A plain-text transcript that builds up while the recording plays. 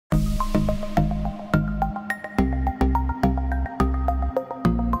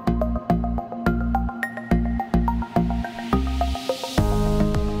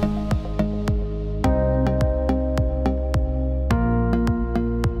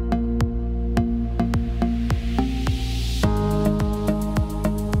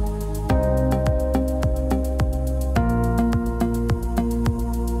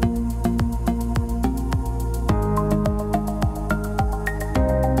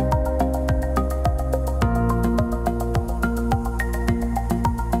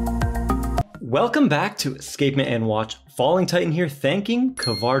Welcome back to Escapement and Watch. Falling Titan here, thanking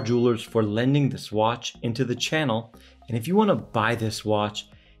Kavar Jewelers for lending this watch into the channel. And if you want to buy this watch,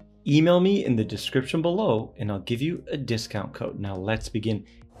 email me in the description below and I'll give you a discount code. Now let's begin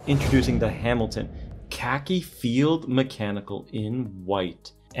introducing the Hamilton KHAKI Field Mechanical in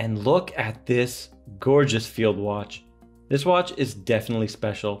white. And look at this gorgeous field watch. This watch is definitely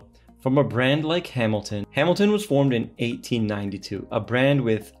special. From a brand like Hamilton. Hamilton was formed in 1892, a brand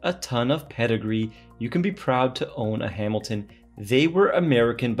with a ton of pedigree. You can be proud to own a Hamilton. They were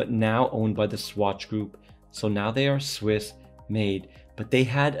American, but now owned by the Swatch Group. So now they are Swiss made, but they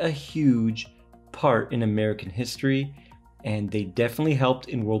had a huge part in American history, and they definitely helped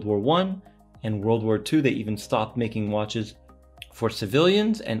in World War I and World War II. They even stopped making watches for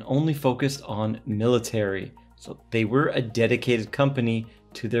civilians and only focused on military. So they were a dedicated company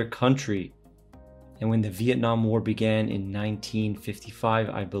to their country. And when the Vietnam War began in 1955,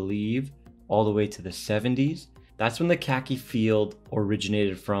 I believe, all the way to the 70s, that's when the KHAKI Field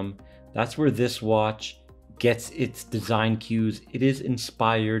originated from. That's where this watch gets its design cues. It is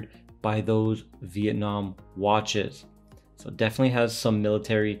inspired by those Vietnam watches. So it definitely has some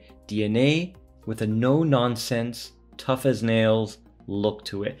military DNA with a no-nonsense, tough as nails look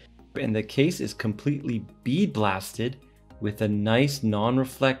to it. And the case is completely bead blasted with a nice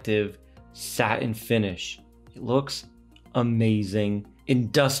non-reflective satin finish. It looks amazing,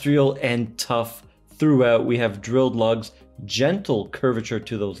 industrial and tough throughout. We have drilled lugs, gentle curvature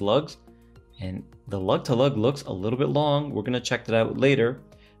to those lugs, and the lug to lug looks a little bit long. We're gonna check that out later.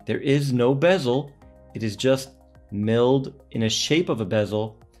 There is no bezel. It is just milled in a shape of a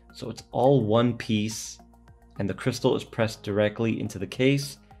bezel, so it's all one piece, and the crystal is pressed directly into the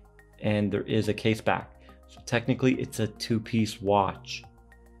case, and there is a case back. So technically it's a two-piece watch,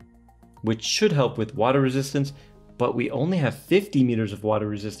 which should help with water resistance, but we only have 50 meters of water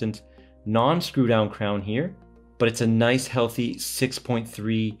resistance, non-screw down crown here, but it's a nice healthy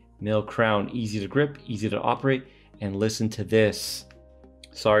 6.3 mil crown, easy to grip, easy to operate, and listen to this.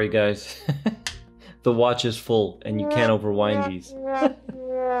 Sorry guys, the watch is full and you can't overwind these.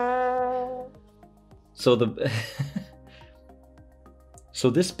 So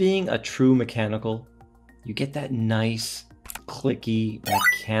this being a true mechanical, you get that nice, clicky,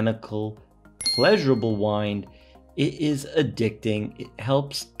 mechanical, pleasurable wind. It is addicting. It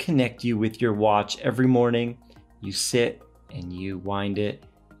helps connect you with your watch every morning. You sit and you wind it,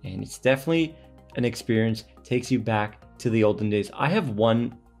 and it's definitely an experience. Takes you back to the olden days. I have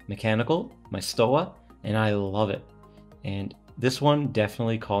one mechanical, my Stoa, and I love it. And this one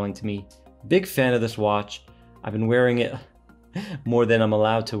definitely calling to me. Big fan of this watch. I've been wearing it more than I'm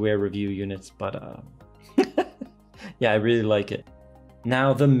allowed to wear review units, but yeah, I really like it.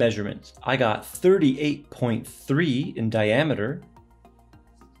 Now the measurements. I got 38.3 in diameter,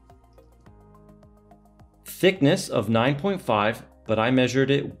 thickness of 9.5, but I measured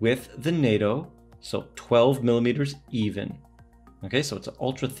it with the NATO, so 12 millimeters even. Okay, so it's an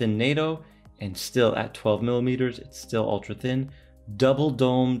ultra thin NATO, and still at 12 millimeters, it's still ultra thin. Double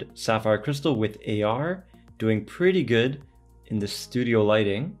domed sapphire crystal with AR, doing pretty good in the studio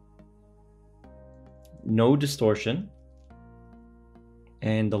lighting. No distortion,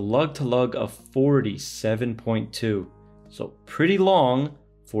 and the lug to lug of 47.2, so pretty long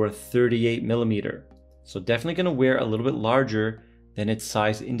for a 38 millimeter. So definitely going to wear a little bit larger than its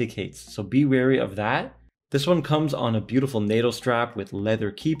size indicates, so be wary of that. This one comes on a beautiful NATO strap with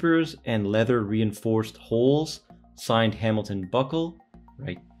leather keepers and leather reinforced holes, signed Hamilton buckle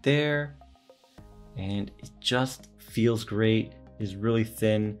right there, and it just feels great. Is really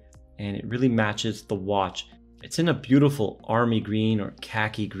thin, and it really matches the watch. It's in a beautiful army green or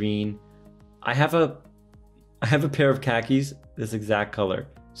khaki green. I have a pair of khakis this exact color,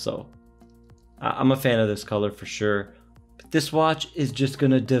 so I'm a fan of this color for sure. But this watch is just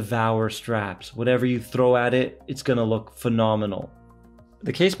gonna devour straps. Whatever you throw at it, it's gonna look phenomenal.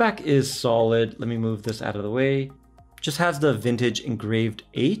 The case back is solid. Let me move this out of the way. Just has the vintage engraved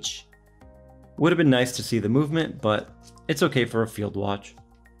H. Would have been nice to see the movement, but it's okay for a field watch.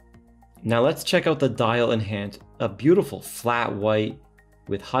 Now let's check out the dial in hand. A beautiful flat white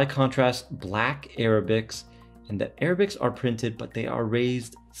with high contrast black Arabics, and the Arabics are printed, but they are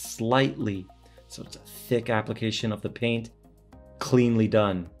raised slightly. So it's a thick application of the paint, cleanly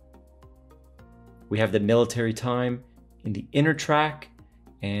done. We have the military time in the inner track,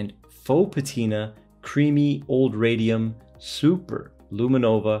 and faux patina, creamy old radium, super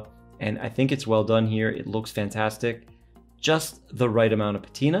luminova, and I think it's well done here. It looks fantastic. Just the right amount of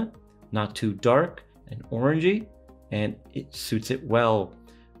patina, not too dark and orangey, and it suits it well.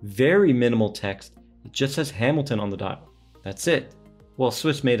 Very minimal text. It just says Hamilton on the dial. That's it. Well,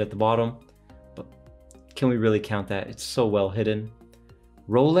 Swiss made at the bottom, can we really count that? It's so well hidden.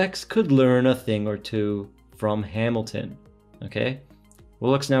 Rolex could learn a thing or two from Hamilton, okay?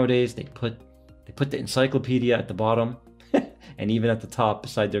 Rolex nowadays, they put the encyclopedia at the bottom and even at the top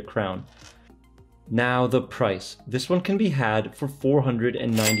beside their crown. Now the price. This one can be had for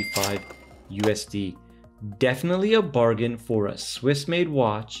 495 USD. Definitely a bargain for a Swiss-made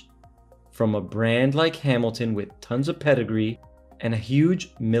watch from a brand like Hamilton with tons of pedigree and a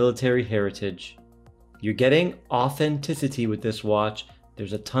huge military heritage. You're getting authenticity with this watch.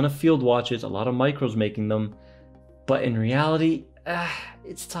 There's a ton of field watches, a lot of micros making them, but in reality,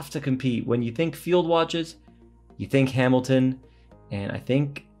 it's tough to compete. When you think field watches, you think Hamilton, and I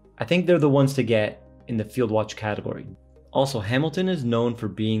think they're the ones to get in the field watch category. Also, Hamilton is known for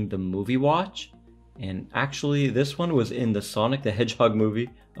being the movie watch, and actually this one was in the Sonic the Hedgehog movie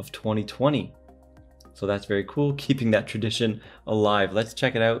of 2020. So that's very cool, keeping that tradition alive. Let's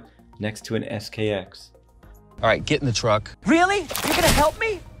check it out next to an SKX. All right, get in the truck. Really? You're gonna help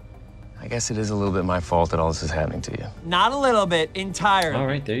me? I guess it is a little bit my fault that all this is happening to you. Not a little bit, entirely. All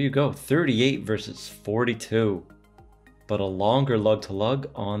right, there you go. 38 versus 42. But a longer lug to lug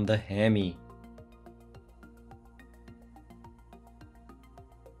on the hammy.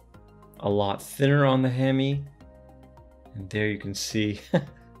 A lot thinner on the hammy. And there you can see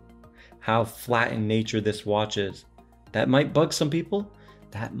how flat in nature this watch is. That might bug some people.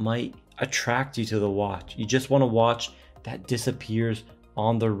 That might attract you to the watch. You just want a watch that disappears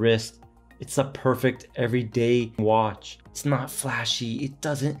on the wrist. It's a perfect everyday watch. It's not flashy. It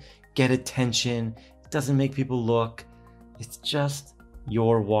doesn't get attention. It doesn't make people look. It's just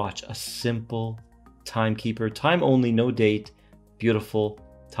your watch. A simple timekeeper. Time only, no date. Beautiful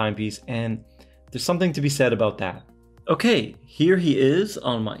timepiece. And there's something to be said about that. Okay, here he is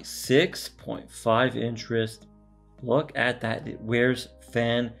on my 6.5 inch wrist. Look at that. It wears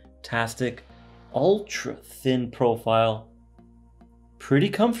fantastic. Ultra thin profile. Pretty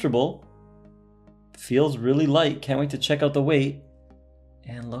comfortable. Feels really light. Can't wait to check out the weight.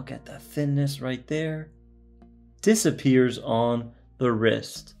 And look at the thinness right there. Disappears on the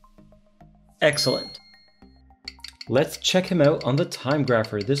wrist. Excellent. Let's check him out on the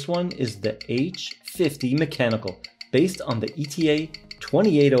Timegrapher. This one is the H50 mechanical, based on the ETA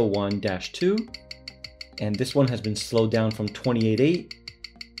 2801-2. And this one has been slowed down from 28.8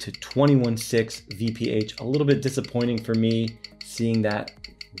 to 21.6 VPH. A little bit disappointing for me seeing that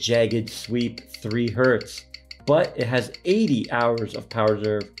jagged sweep 3 Hertz, but it has 80 hours of power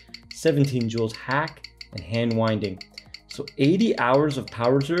reserve, 17 joules hack, and hand winding. So 80 hours of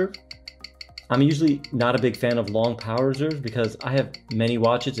power reserve. I'm usually not a big fan of long power reserves because I have many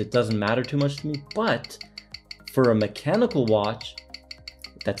watches. It doesn't matter too much to me, but for a mechanical watch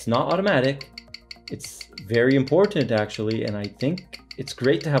that's not automatic, it's very important actually, and I think it's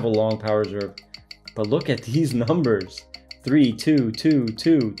great to have a long power reserve. But look at these numbers. 3, 2, 2,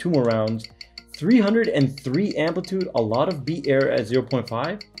 2, 2 more rounds. 303 amplitude, a lot of beat error at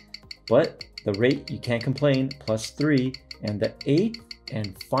 0.5, but the rate, you can't complain, +3. And the 8th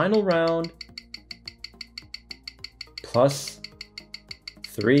and final round,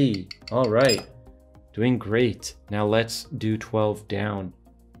 +3. All right, doing great. Now let's do 12 down.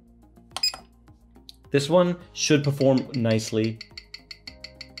 This one should perform nicely.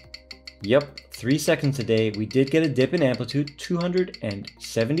 Yep, 3 seconds a day. We did get a dip in amplitude,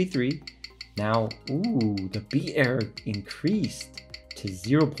 273. Now, ooh, the beat error increased to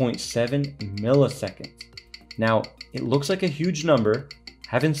 0.7 milliseconds. Now, it looks like a huge number.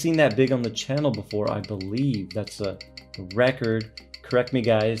 Haven't seen that big on the channel before, I believe. That's a record. Correct me,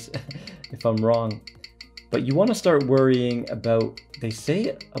 guys, if I'm wrong. But you want to start worrying about, they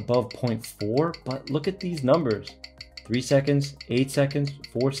say above 0.4, but look at these numbers. 3 seconds, 8 seconds,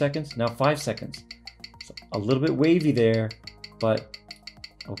 4 seconds, now 5 seconds. So a little bit wavy there, but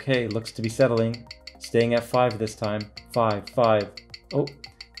okay, looks to be settling. Staying at 5 this time. 5, 5. Oh,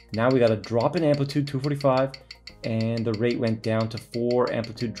 now we got a drop in amplitude, 245, and the rate went down to 4.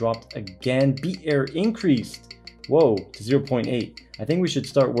 Amplitude dropped again. Beat error increased. Whoa, to 0.8. I think we should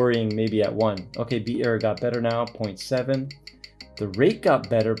start worrying maybe at 1. Okay, beat error got better now, 0.7. The rate got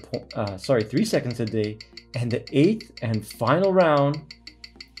better, 3 seconds a day. And the 8th and final round,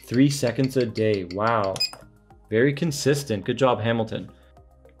 3 seconds a day. Wow, very consistent. Good job, Hamilton.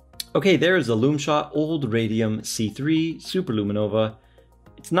 Okay, there is a Lume shot, old Radium C3 Super Luminova.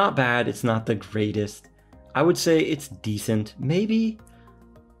 It's not bad, it's not the greatest. I would say it's decent, maybe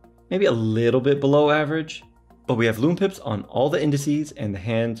a little bit below average. But we have lume pips on all the indices and the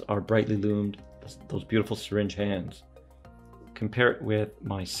hands are brightly lumed. Those beautiful syringe hands. Compare it with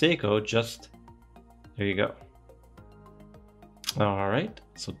my Seiko, just there you go. All right,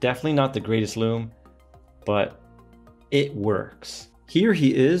 so definitely not the greatest lume. but it works. Here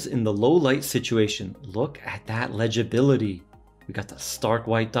he is in the low light situation. Look at that legibility. We got the stark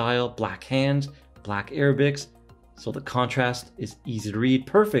white dial, black hands, black Arabics, so the contrast is easy to read,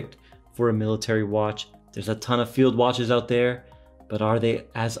 perfect for a military watch. There's a ton of field watches out there, but are they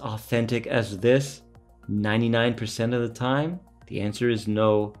as authentic as this 99% of the time? The answer is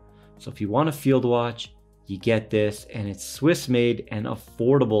no. So if you want a field watch, you get this, and it's Swiss made and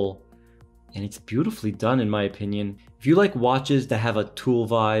affordable, and it's beautifully done in my opinion. If you like watches that have a tool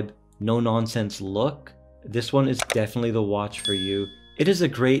vibe, no nonsense look, this one is definitely the watch for you. It is a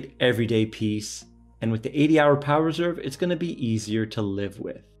great everyday piece, and with the 80-hour power reserve, it's going to be easier to live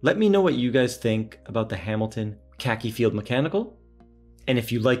with. Let me know what you guys think about the Hamilton KHAKI Field Mechanical. And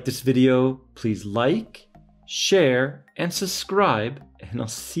if you like this video, please like, share, and subscribe, and I'll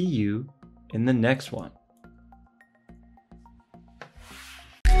see you in the next one.